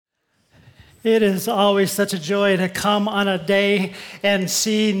It is always such a joy to come on a day and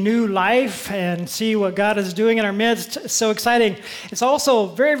see new life and see what God is doing in our midst. It's so exciting. It's also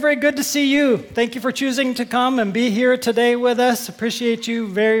very, very good to see you. Thank you for choosing to come and be here today with us. Appreciate you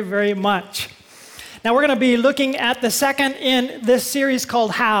very, very much. Now we're going to be looking at the second in this series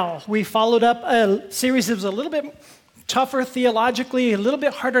called How. We followed up a series that was a little bit tougher theologically, a little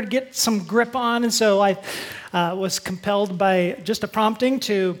bit harder to get some grip on, and so I was compelled by just a prompting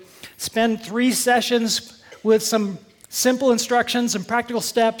to spend 3 sessions with some simple instructions and practical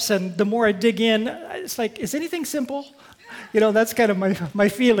steps, and the more I dig in, it's like, is anything simple? You know, that's kind of my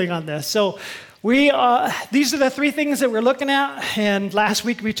feeling on this. So these are the 3 things that we're looking at, and last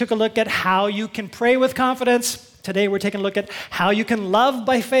week we took a look at how you can pray with confidence. Today we're taking a look at how you can love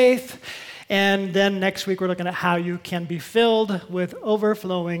by faith, and then next week we're looking at how you can be filled with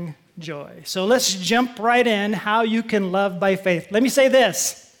overflowing joy. So let's jump right in, how you can love by faith. Let me say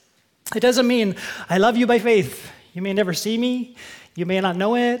this. It doesn't mean I love you by faith. You may never see me. You may not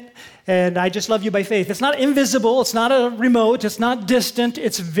know it. And I just love you by faith. It's not invisible. It's not a remote. It's not distant.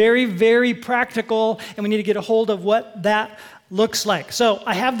 It's very, very practical. And we need to get a hold of what that looks like. So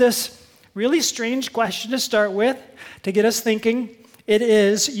I have this really strange question to start with to get us thinking. It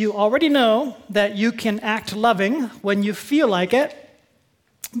is, you already know that you can act loving when you feel like it.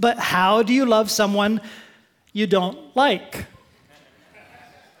 But how do you love someone you don't like?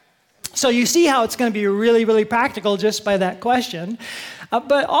 So you see how it's going to be really, really practical just by that question.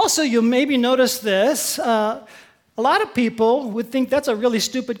 But also you'll maybe notice this. A lot of people would think that's a really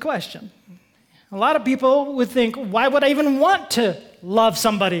stupid question. A lot of people would think, why would I even want to love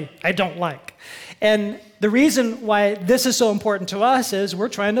somebody I don't like? And the reason why this is so important to us is we're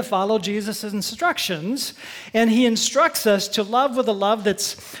trying to follow Jesus' instructions, and he instructs us to love with a love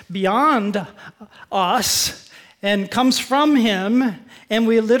that's beyond us and comes from him, and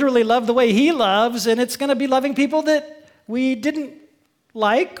we literally love the way he loves, and it's going to be loving people that we didn't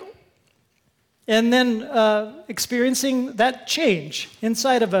like, and then experiencing that change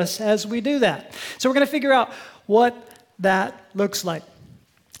inside of us as we do that. So we're going to figure out what that looks like.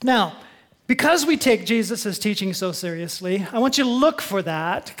 Now, because we take Jesus' teaching so seriously, I want you to look for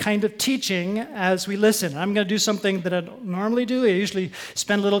that kind of teaching as we listen. I'm going to do something that I don't normally do. I usually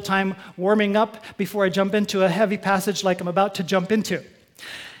spend a little time warming up before I jump into a heavy passage like I'm about to jump into.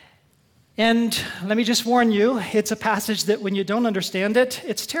 And let me just warn you, it's a passage that when you don't understand it,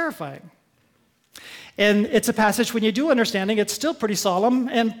 it's terrifying. And it's a passage when you do understanding, it's still pretty solemn,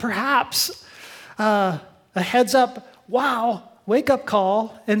 and perhaps a heads up, wow, wake up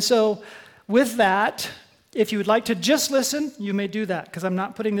call. And so with that, if you would like to just listen, you may do that, because I'm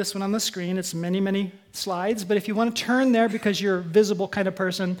not putting this one on the screen. It's many, many slides. But if you want to turn there because you're a visible kind of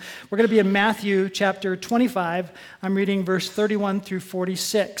person, we're going to be in Matthew chapter 25. I'm reading verse 31 through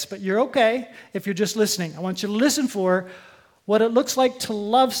 46. But you're okay if you're just listening. I want you to listen for what it looks like to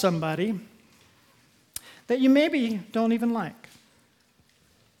love somebody that you maybe don't even like,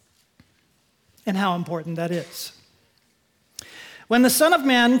 and how important that is. When the Son of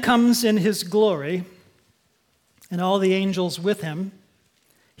Man comes in his glory, and all the angels with him,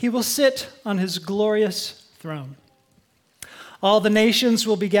 he will sit on his glorious throne. All the nations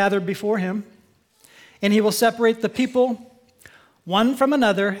will be gathered before him, and he will separate the people one from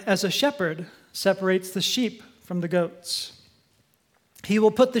another as a shepherd separates the sheep from the goats. He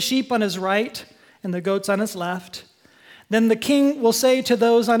will put the sheep on his right and the goats on his left. Then the king will say to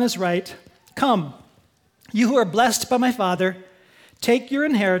those on his right, "Come, you who are blessed by my Father, take your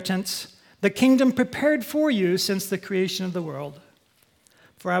inheritance, the kingdom prepared for you since the creation of the world.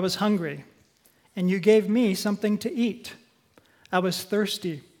 For I was hungry, and you gave me something to eat. I was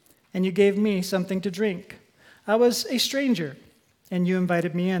thirsty, and you gave me something to drink. I was a stranger, and you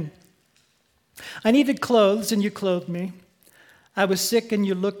invited me in. I needed clothes, and you clothed me. I was sick, and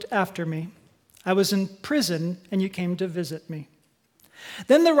you looked after me. I was in prison, and you came to visit me."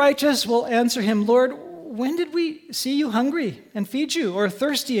 Then the righteous will answer him, "Lord, when did we see you hungry and feed you, or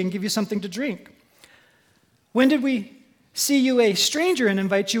thirsty and give you something to drink? When did we see you a stranger and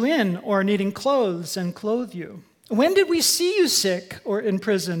invite you in, or needing clothes and clothe you? When did we see you sick or in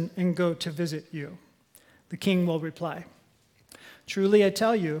prison and go to visit you?" The king will reply, "Truly I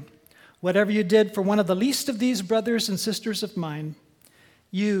tell you, whatever you did for one of the least of these brothers and sisters of mine,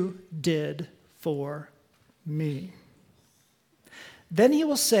 you did for me." Then he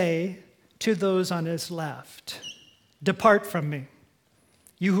will say to those on his left, "Depart from me,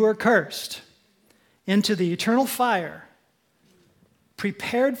 you who are cursed, into the eternal fire,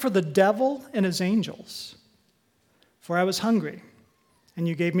 prepared for the devil and his angels. For I was hungry, and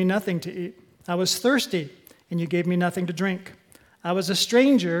you gave me nothing to eat. I was thirsty, and you gave me nothing to drink. I was a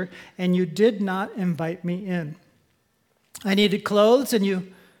stranger, and you did not invite me in. I needed clothes, and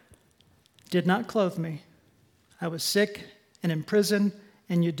you did not clothe me. I was sick and in prison,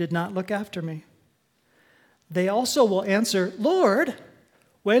 and you did not look after me. They also will answer, Lord,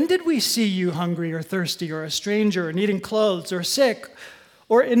 when did we see you hungry or thirsty or a stranger or needing clothes or sick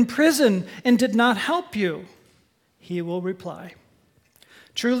or in prison and did not help you? He will reply,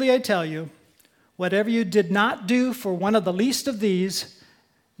 truly I tell you, whatever you did not do for one of the least of these,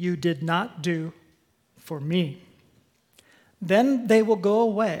 you did not do for me. Then they will go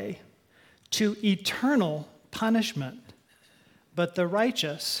away to eternal punishment, but the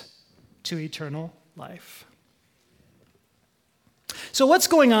righteous to eternal life. So what's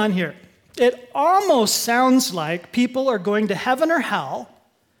going on here? It almost sounds like people are going to heaven or hell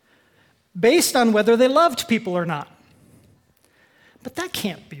based on whether they loved people or not. But that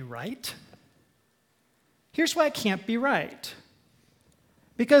can't be right. Here's why it can't be right.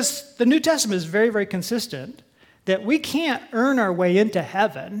 Because the New Testament is very, very consistent that we can't earn our way into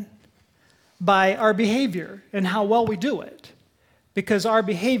heaven by our behavior and how well we do it. Because our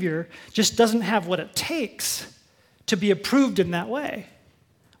behavior just doesn't have what it takes to be approved in that way.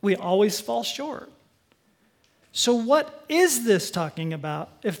 We always fall short. So what is this talking about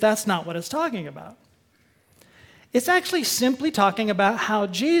if that's not what it's talking about? It's actually simply talking about how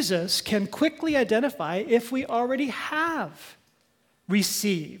Jesus can quickly identify if we already have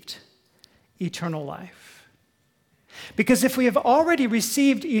received eternal life. Because if we have already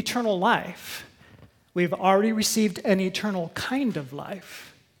received eternal life, we've already received an eternal kind of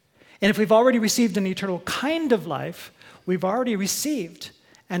life. And if we've already received an eternal kind of life, we've already received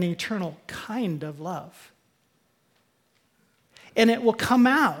an eternal kind of love. And it will come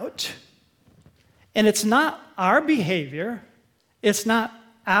out, and it's not our behavior, it's not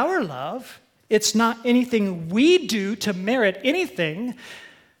our love, it's not anything we do to merit anything.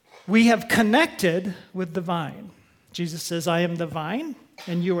 We have connected with the vine. Jesus says, I am the vine,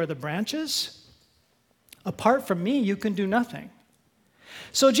 and you are the branches. Apart from me, you can do nothing.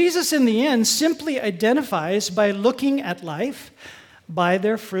 So Jesus, in the end, simply identifies by looking at life, by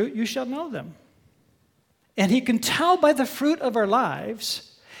their fruit you shall know them. And he can tell by the fruit of our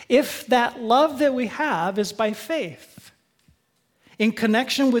lives if that love that we have is by faith, in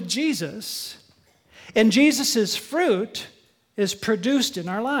connection with Jesus, and Jesus' fruit is produced in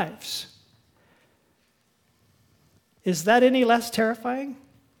our lives. Is that any less terrifying?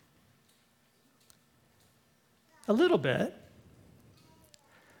 A little bit.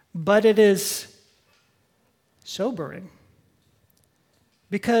 But it is sobering.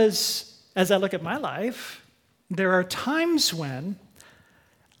 Because as I look at my life, there are times when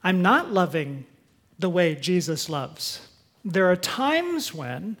I'm not loving the way Jesus loves. There are times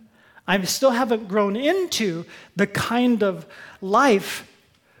when I still haven't grown into the kind of life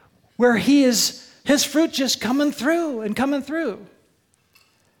where his fruit just coming through and coming through.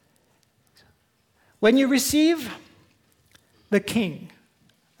 When you receive the King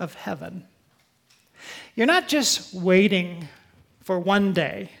of heaven, you're not just waiting for one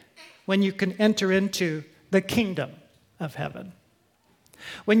day when you can enter into the kingdom of heaven.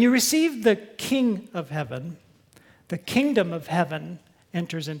 When you receive the King of heaven, the kingdom of heaven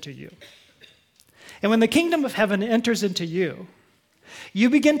enters into you. And when the kingdom of heaven enters into you, you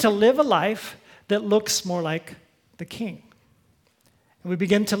begin to live a life that looks more like the King. And we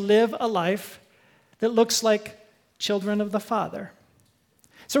begin to live a life that looks like children of the Father.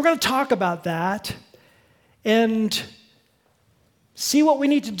 So we're going to talk about that and see what we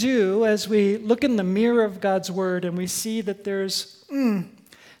need to do as we look in the mirror of God's Word and we see that there's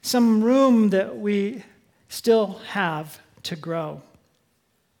some room that we still have to grow.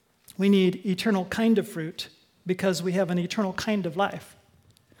 We need eternal kind of fruit because we have an eternal kind of life.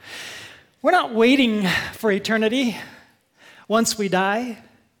 We're not waiting for eternity once we die.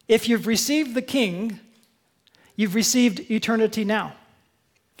 If you've received the King, you've received eternity now.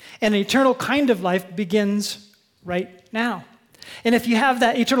 An eternal kind of life begins right now. And if you have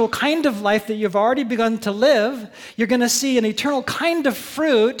that eternal kind of life that you've already begun to live, you're going to see an eternal kind of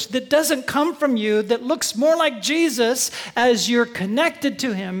fruit that doesn't come from you, that looks more like Jesus as you're connected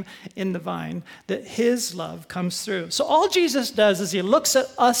to him in the vine, that his love comes through. So all Jesus does is he looks at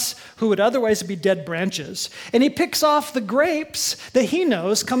us who would otherwise be dead branches, and he picks off the grapes that he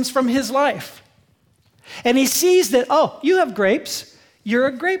knows comes from his life. And he sees that, oh, you have grapes, you're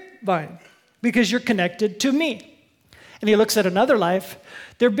a grapevine because you're connected to me. And he looks at another life.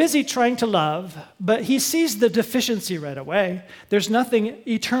 They're busy trying to love, but he sees the deficiency right away. There's nothing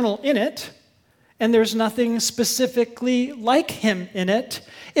eternal in it, and there's nothing specifically like him in it.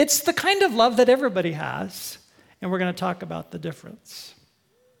 It's the kind of love that everybody has, and we're going to talk about the difference.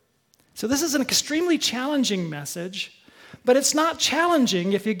 So this is an extremely challenging message, but it's not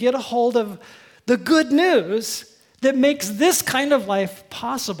challenging if you get a hold of the good news that makes this kind of life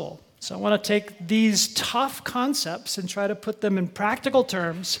possible. So I want to take these tough concepts and try to put them in practical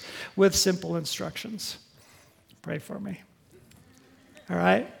terms with simple instructions. Pray for me. All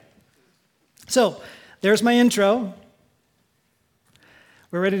right? So there's my intro.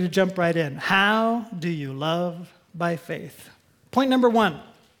 We're ready to jump right in. How do you love by faith? Point number 1.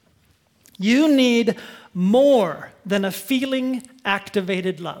 You need more than a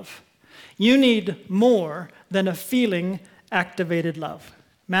feeling-activated love. You need more than a feeling-activated love.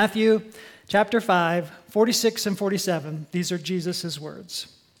 Matthew chapter 5, 46 and 47, these are Jesus'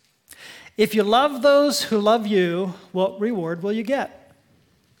 words. If you love those who love you, what reward will you get?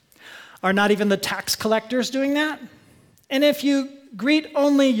 Are not even the tax collectors doing that? And if you greet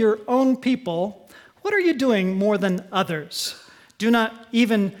only your own people, what are you doing more than others? Do not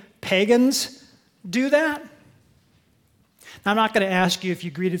even pagans do that? Now, I'm not going to ask you if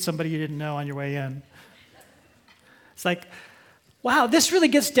you greeted somebody you didn't know on your way in. It's like, wow, this really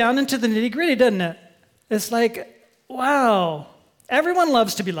gets down into the nitty-gritty, doesn't it? It's like, wow, everyone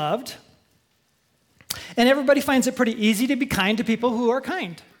loves to be loved, and everybody finds it pretty easy to be kind to people who are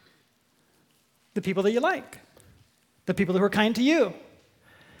kind. The people that you like. The people who are kind to you.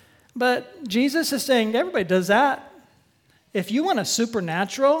 But Jesus is saying everybody does that. If you want a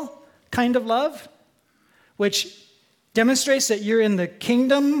supernatural kind of love, which demonstrates that you're in the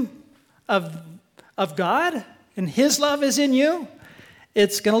kingdom of God and His love is in you,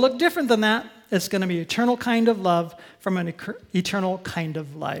 it's going to look different than that. It's going to be eternal kind of love from an eternal kind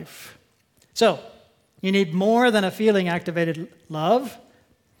of life. So, you need more than a feeling-activated love.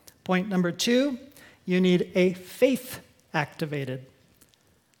 Point number 2, you need a faith-activated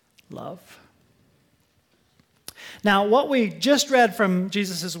love. Now, what we just read from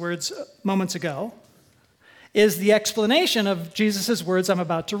Jesus' words moments ago is the explanation of Jesus' words I'm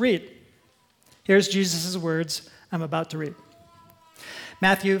about to read. Here's Jesus' words I'm about to read.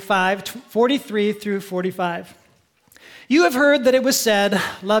 Matthew 5, 43 through 45. You have heard that it was said,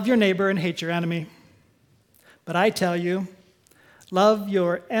 love your neighbor and hate your enemy. But I tell you, love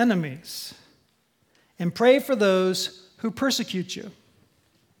your enemies and pray for those who persecute you,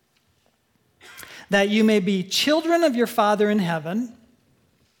 that you may be children of your Father in heaven.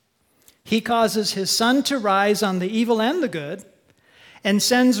 He causes His sun to rise on the evil and the good, and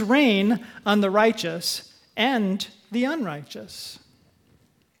sends rain on the righteous and the unrighteous.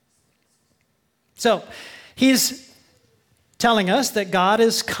 So, He's telling us that God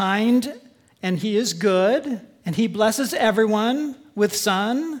is kind and He is good, and He blesses everyone with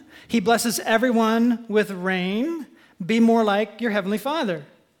sun. He blesses everyone with rain. Be more like your Heavenly Father.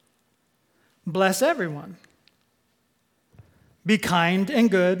 Bless everyone. Be kind and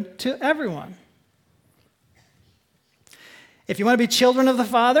good to everyone. If you want to be children of the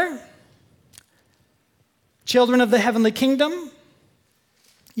Father, children of the heavenly kingdom,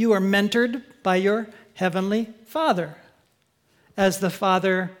 you are mentored by your Heavenly Father. As the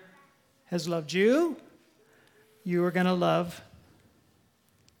Father has loved you, you are going to love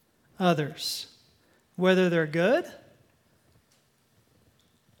others, whether they're good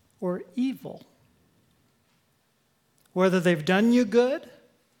or evil, whether they've done you good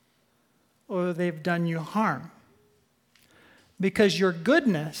or they've done you harm. Because your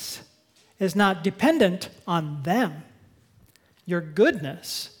goodness is not dependent on them. Your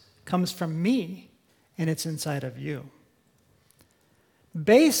goodness comes from me, and it's inside of you.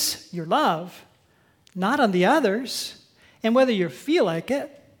 Base your love not on the others and whether you feel like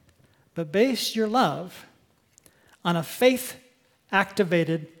it, but base your love on a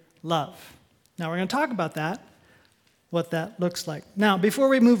faith-activated love. Now, we're going to talk about that, what that looks like. Now, before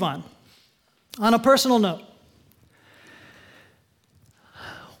we move on a personal note,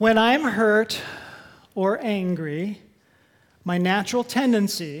 when I'm hurt or angry, my natural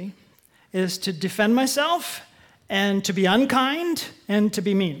tendency is to defend myself and to be unkind and to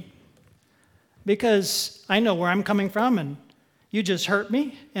be mean. Because I know where I'm coming from and you just hurt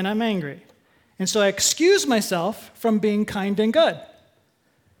me and I'm angry. And so I excuse myself from being kind and good.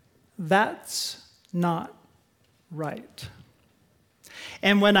 That's not right.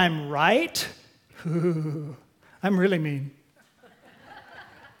 And when I'm right, I'm really mean.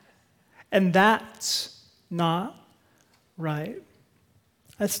 And that's not right.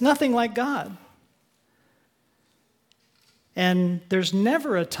 That's nothing like God. And there's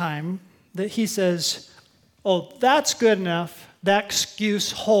never a time that He says, oh, that's good enough. That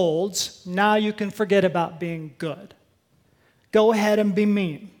excuse holds. Now you can forget about being good. Go ahead and be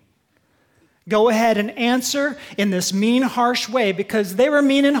mean. Go ahead and answer in this mean, harsh way because they were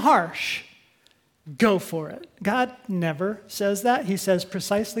mean and harsh. Go for it. God never says that. He says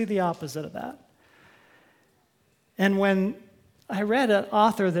precisely the opposite of that. And when I read an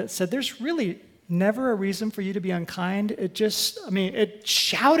author that said there's really never a reason for you to be unkind, it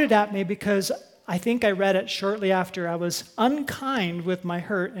shouted at me because I think I read it shortly after I was unkind with my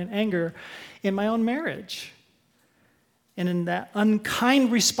hurt and anger in my own marriage. And in that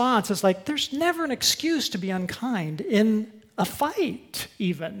unkind response, it's like there's never an excuse to be unkind in a fight,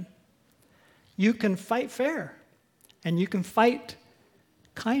 even. You can fight fair, and you can fight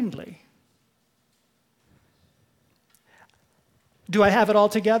kindly. Do I have it all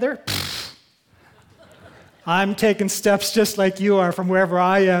together? I'm taking steps just like you are from wherever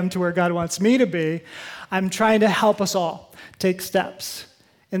I am to where God wants me to be. I'm trying to help us all take steps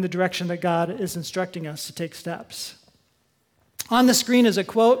in the direction that God is instructing us to take steps. On the screen is a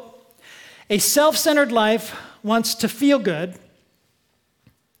quote. A self-centered life wants to feel good.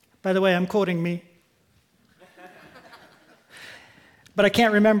 By the way, I'm quoting me. But I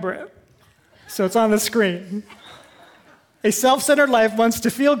can't remember it. So it's on the screen. A self-centered life wants to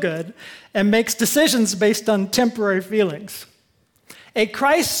feel good and makes decisions based on temporary feelings. A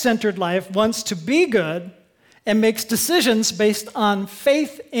Christ-centered life wants to be good and makes decisions based on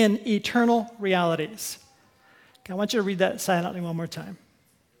faith in eternal realities. Okay, I want you to read that silently one more time.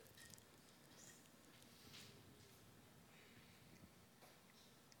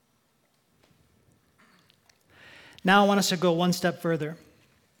 Now I want us to go one step further.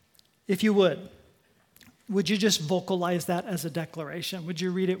 If you would you just vocalize that as a declaration? Would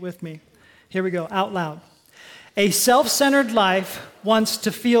you read it with me? Here we go, out loud. A self-centered life wants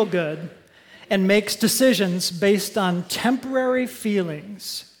to feel good and makes decisions based on temporary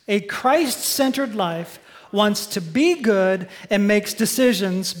feelings. A Christ-centered life wants to be good and makes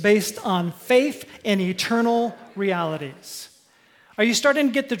decisions based on faith in eternal realities. Are you starting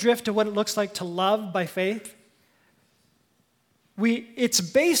to get the drift of what it looks like to love by faith? It's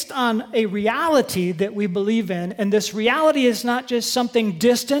based on a reality that we believe in, and this reality is not just something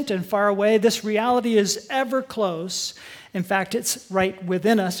distant and far away. This reality is ever close. In fact, it's right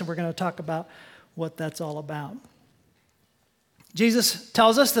within us, and we're going to talk about what that's all about. Jesus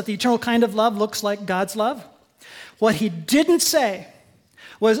tells us that the eternal kind of love looks like God's love. What he didn't say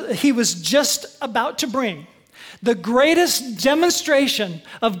was he was just about to bring the greatest demonstration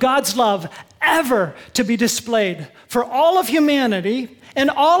of God's love ever to be displayed for all of humanity and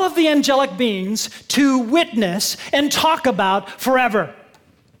all of the angelic beings to witness and talk about forever.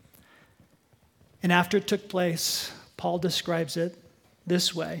 And after it took place, Paul describes it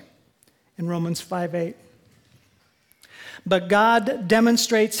this way in Romans 5:8. But God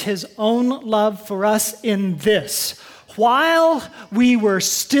demonstrates his own love for us in this: while we were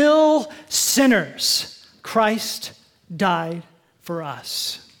still sinners, Christ died for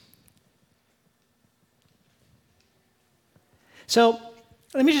us. So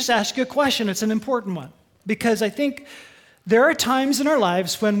let me just ask you a question. It's an important one, because I think there are times in our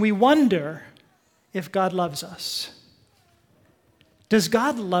lives when we wonder if God loves us. Does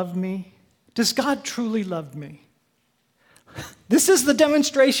God love me? Does God truly love me? This is the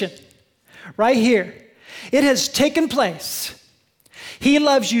demonstration right here. It has taken place. He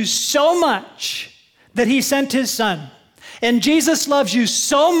loves you so much that he sent his son. And Jesus loves you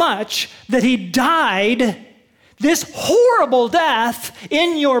so much that he died this horrible death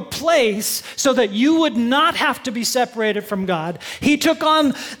in your place so that you would not have to be separated from God. He took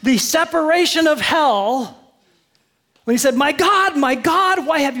on the separation of hell when he said, my God,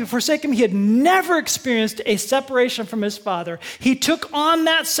 why have you forsaken me?" He had never experienced a separation from his Father. He took on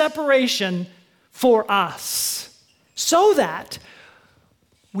that separation for us so that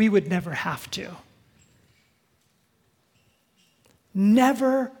we would never have to.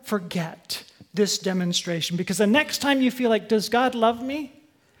 Never forget this demonstration, because the next time you feel like, does God love me?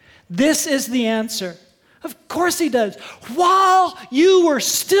 This is the answer. Of course he does. While you were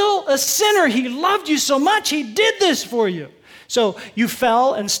still a sinner, he loved you so much, he did this for you. So you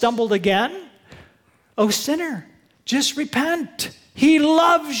fell and stumbled again. Oh, sinner, just repent. He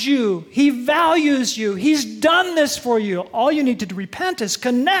loves you. He values you. He's done this for you. All you need to do, repent, is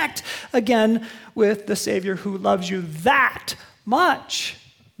connect again with the Savior who loves you that much.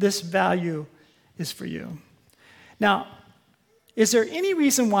 This value is for you. Now, is there any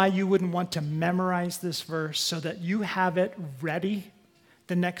reason why you wouldn't want to memorize this verse so that you have it ready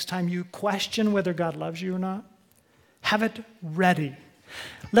the next time you question whether God loves you or not? Have it ready.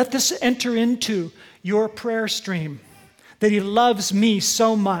 Let this enter into your prayer stream, that he loves me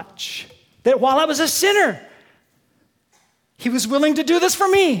so much, that while I was a sinner, he was willing to do this for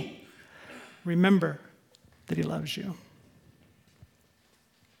me. remember that he loves you.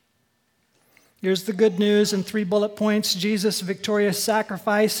 Here's the good news in 3 bullet points. Jesus' victorious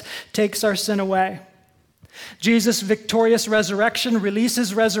sacrifice takes our sin away. Jesus' victorious resurrection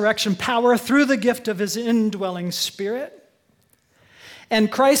releases resurrection power through the gift of his indwelling Spirit.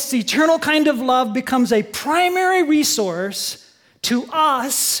 And Christ's eternal kind of love becomes a primary resource to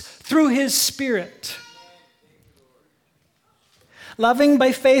us through his Spirit. Loving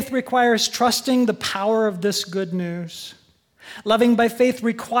by faith requires trusting the power of this good news. Loving by faith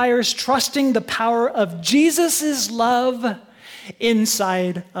requires trusting the power of Jesus' love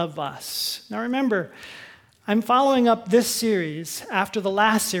inside of us. Now remember, I'm following up this series after the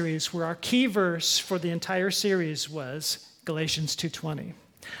last series where our key verse for the entire series was Galatians 2:20.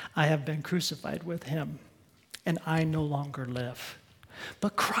 I have been crucified with him, and I no longer live,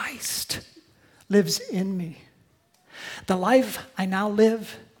 but Christ lives in me. The life I now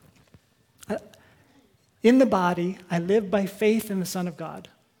live in the body, I live by faith in the Son of God,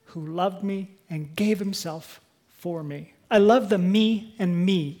 who loved me and gave himself for me. I love the me and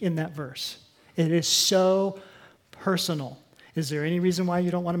me in that verse. It is so personal. Is there any reason why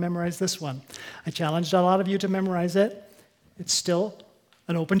you don't want to memorize this one? I challenged a lot of you to memorize it. It's still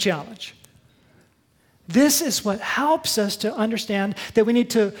an open challenge. This is what helps us to understand that we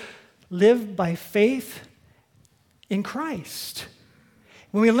need to live by faith in Christ.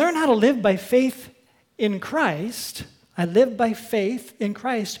 When we learn how to live by faith in Christ, I live by faith in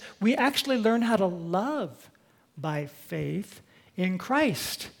Christ, we actually learn how to love by faith in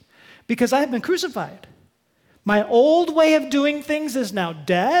Christ. Because I have been crucified. My old way of doing things is now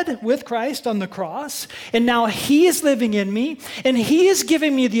dead with Christ on the cross, and now he is living in me, and he is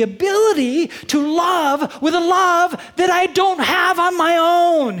giving me the ability to love with a love that I don't have on my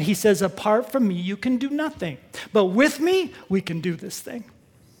own. He says, apart from me, you can do nothing. But with me, we can do this thing.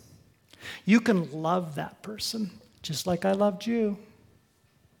 You can love that person just like I loved you.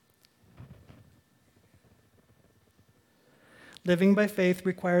 Living by faith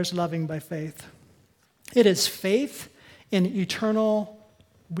requires loving by faith. It is faith in eternal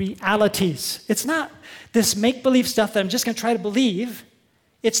realities. It's not this make-believe stuff that I'm just going to try to believe.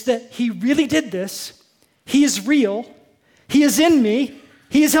 It's that he really did this. He is real. He is in me.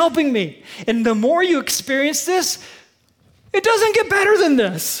 He is helping me. And the more you experience this, it doesn't get better than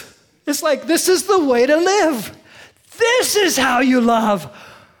this. It's like, this is the way to live. This is how you love.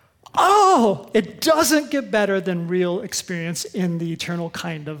 Oh, it doesn't get better than real experience in the eternal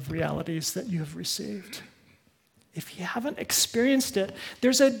kind of realities that you have received. If you haven't experienced it,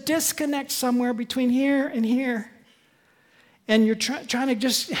 there's a disconnect somewhere between here and here. And you're trying to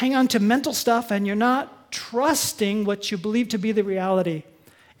just hang on to mental stuff, and you're not trusting what you believe to be the reality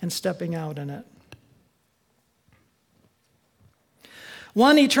and stepping out in it.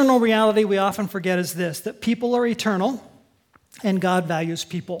 One eternal reality we often forget is this, that people are eternal and God values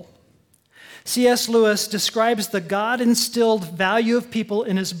people. C.S. Lewis describes the God-instilled value of people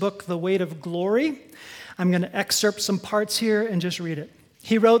in his book, The Weight of Glory. I'm going to excerpt some parts here and just read it.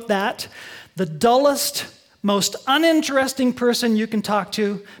 He wrote that the dullest, most uninteresting person you can talk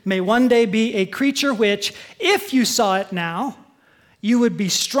to may one day be a creature which, if you saw it now, you would be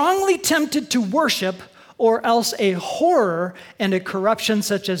strongly tempted to worship, or else a horror and a corruption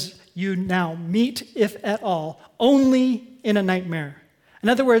such as you now meet, if at all, only in a nightmare. In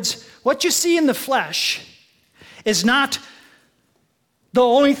other words, what you see in the flesh is not the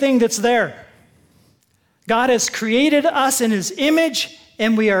only thing that's there. God has created us in his image,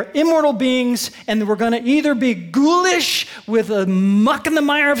 and we are immortal beings, and we're going to either be ghoulish with a muck in the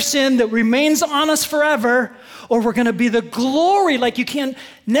mire of sin that remains on us forever, or we're going to be the glory like you can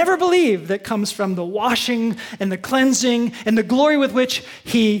never believe that comes from the washing and the cleansing and the glory with which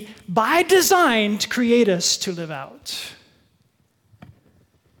he, by design, created us to live out.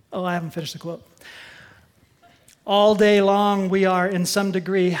 Oh, I haven't finished the quote. All day long, we are, in some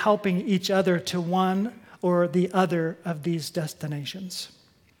degree, helping each other to one or the other of these destinations.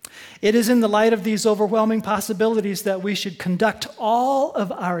 It is in the light of these overwhelming possibilities that we should conduct all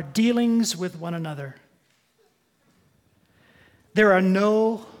of our dealings with one another. There are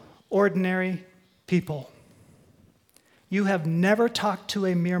no ordinary people. You have never talked to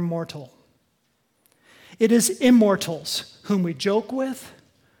a mere mortal. It is immortals whom we joke with,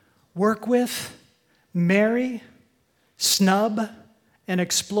 work with, marry, snub, and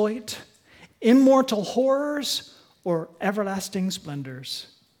exploit, immortal horrors or everlasting splendors.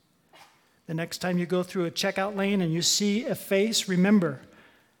 The next time you go through a checkout lane and you see a face, remember,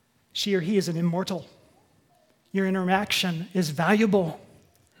 she or he is an immortal. Your interaction is valuable.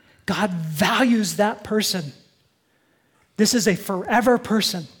 God values that person. This is a forever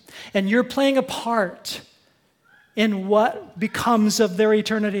person. and you're playing a part in what becomes of their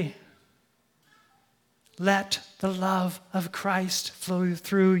eternity, let the love of Christ flow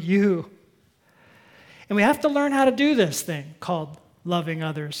through you. And we have to learn how to do this thing called loving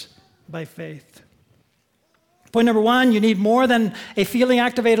others by faith. Point number one, you need more than a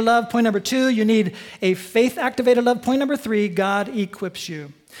feeling-activated love. Point number two, you need a faith-activated love. Point number three, God equips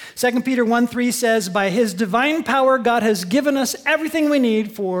you. 2 Peter 1:3 says, by his divine power, God has given us everything we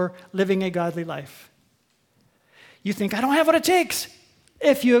need for living a godly life. You think, I don't have what it takes.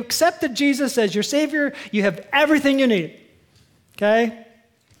 If you accepted Jesus as your Savior, you have everything you need. Okay?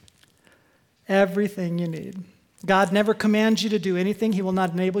 Everything you need. God never commands you to do anything he will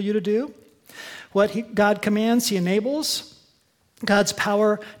not enable you to do. What God commands, he enables. God's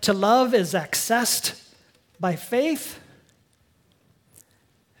power to love is accessed by faith.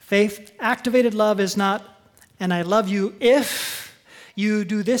 Faith-activated love is not, and I love you if you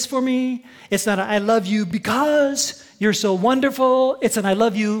do this for me. It's not, I love you because you're so wonderful. It's an, I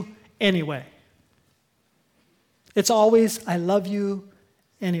love you anyway. It's always, I love you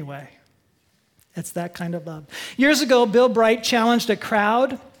anyway. It's that kind of love. Years ago, Bill Bright challenged a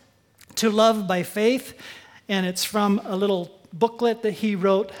crowd to love by faith, and it's from a little booklet that he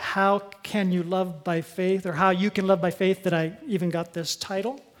wrote, How Can You Love by Faith, or How You Can Love by Faith, that I even got this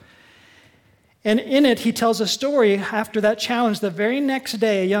title. And in it, he tells a story after that challenge. The very next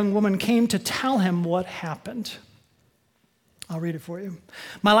day, a young woman came to tell him what happened. I'll read it for you.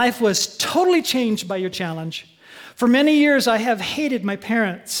 My life was totally changed by your challenge. For many years, I have hated my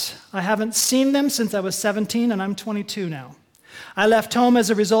parents. I haven't seen them since I was 17, and I'm 22 now. I left home as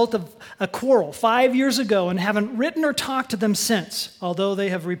a result of a quarrel 5 years ago and haven't written or talked to them since, although they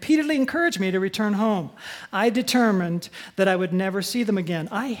have repeatedly encouraged me to return home. I determined that I would never see them again.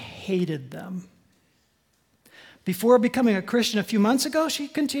 I hated them. Before becoming a Christian a few months ago, she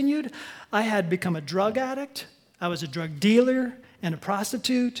continued, I had become a drug addict. I was a drug dealer and a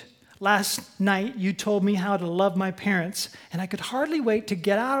prostitute. Last night, you told me how to love my parents, and I could hardly wait to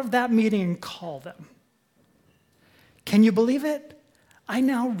get out of that meeting and call them. Can you believe it? I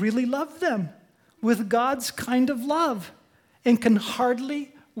now really love them with God's kind of love and can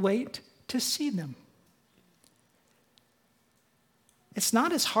hardly wait to see them. It's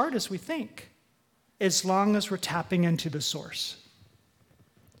not as hard as we think, as long as we're tapping into the source.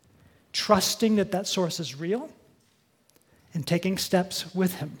 Trusting that that source is real and taking steps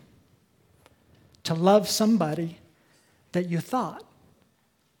with him to love somebody that you thought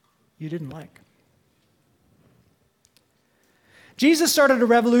you didn't like. Jesus started a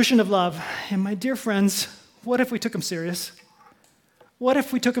revolution of love. And my dear friends, what if we took him serious? What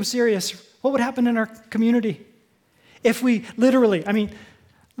if we took him serious? What would happen in our community? If we literally,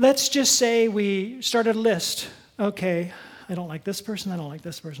 let's just say we started a list. Okay, I don't like this person, I don't like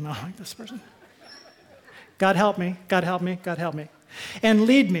this person, I don't like this person. God help me, God help me, God help me. And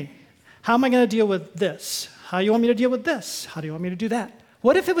lead me. How am I going to deal with this? How do you want me to deal with this? How do you want me to do that?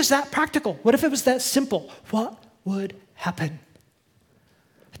 What if it was that practical? What if it was that simple? What would happen?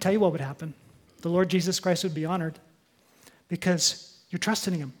 I tell you what would happen. The Lord Jesus Christ would be honored because you're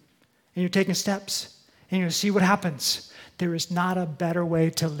trusting him and you're taking steps and you'll see what happens. There is not a better way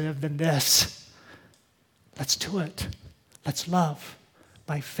to live than this. Let's do it. Let's love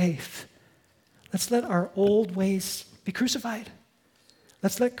by faith. Let's let our old ways be crucified.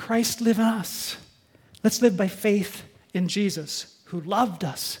 Let's let Christ live in us. Let's live by faith in Jesus, who loved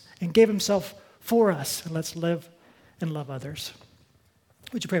us and gave himself for us. And let's live and love others.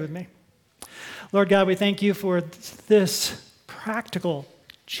 Would you pray with me? Lord God, we thank you for this practical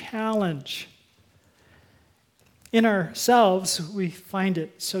challenge. In ourselves, we find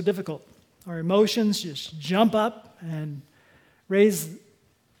it so difficult. Our emotions just jump up and raise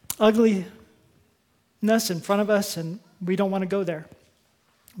ugliness in front of us, and we don't want to go there.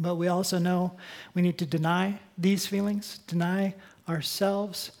 But we also know we need to deny these feelings, deny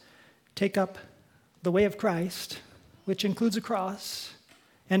ourselves, take up the way of Christ, which includes a cross,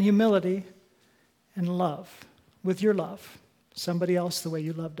 and humility, and love, with your love, somebody else the way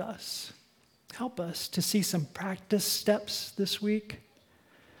you loved us. Help us to see some practice steps this week.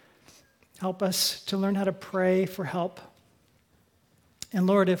 Help us to learn how to pray for help. And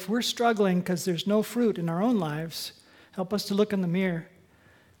Lord, if we're struggling because there's no fruit in our own lives, help us to look in the mirror,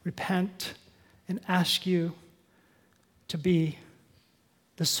 repent, and ask you to be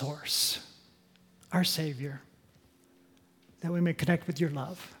the source, our Savior, that we may connect with your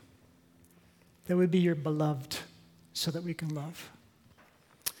love, that we be your beloved so that we can love.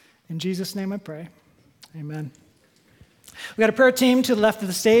 In Jesus' name I pray, amen. We got a prayer team to the left of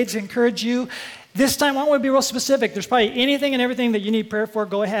the stage. I encourage you, This time, I want to be real specific. There's probably anything and everything that you need prayer for,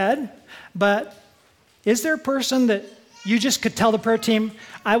 go ahead. But is there a person that you just could tell the prayer team,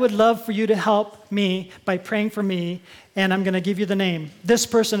 I would love for you to help me by praying for me, and I'm going to give you the name. This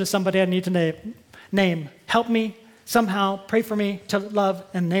person is somebody I need to name. Help me somehow, pray for me to love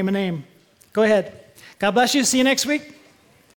and name a name. Go ahead. God bless you. See you next week.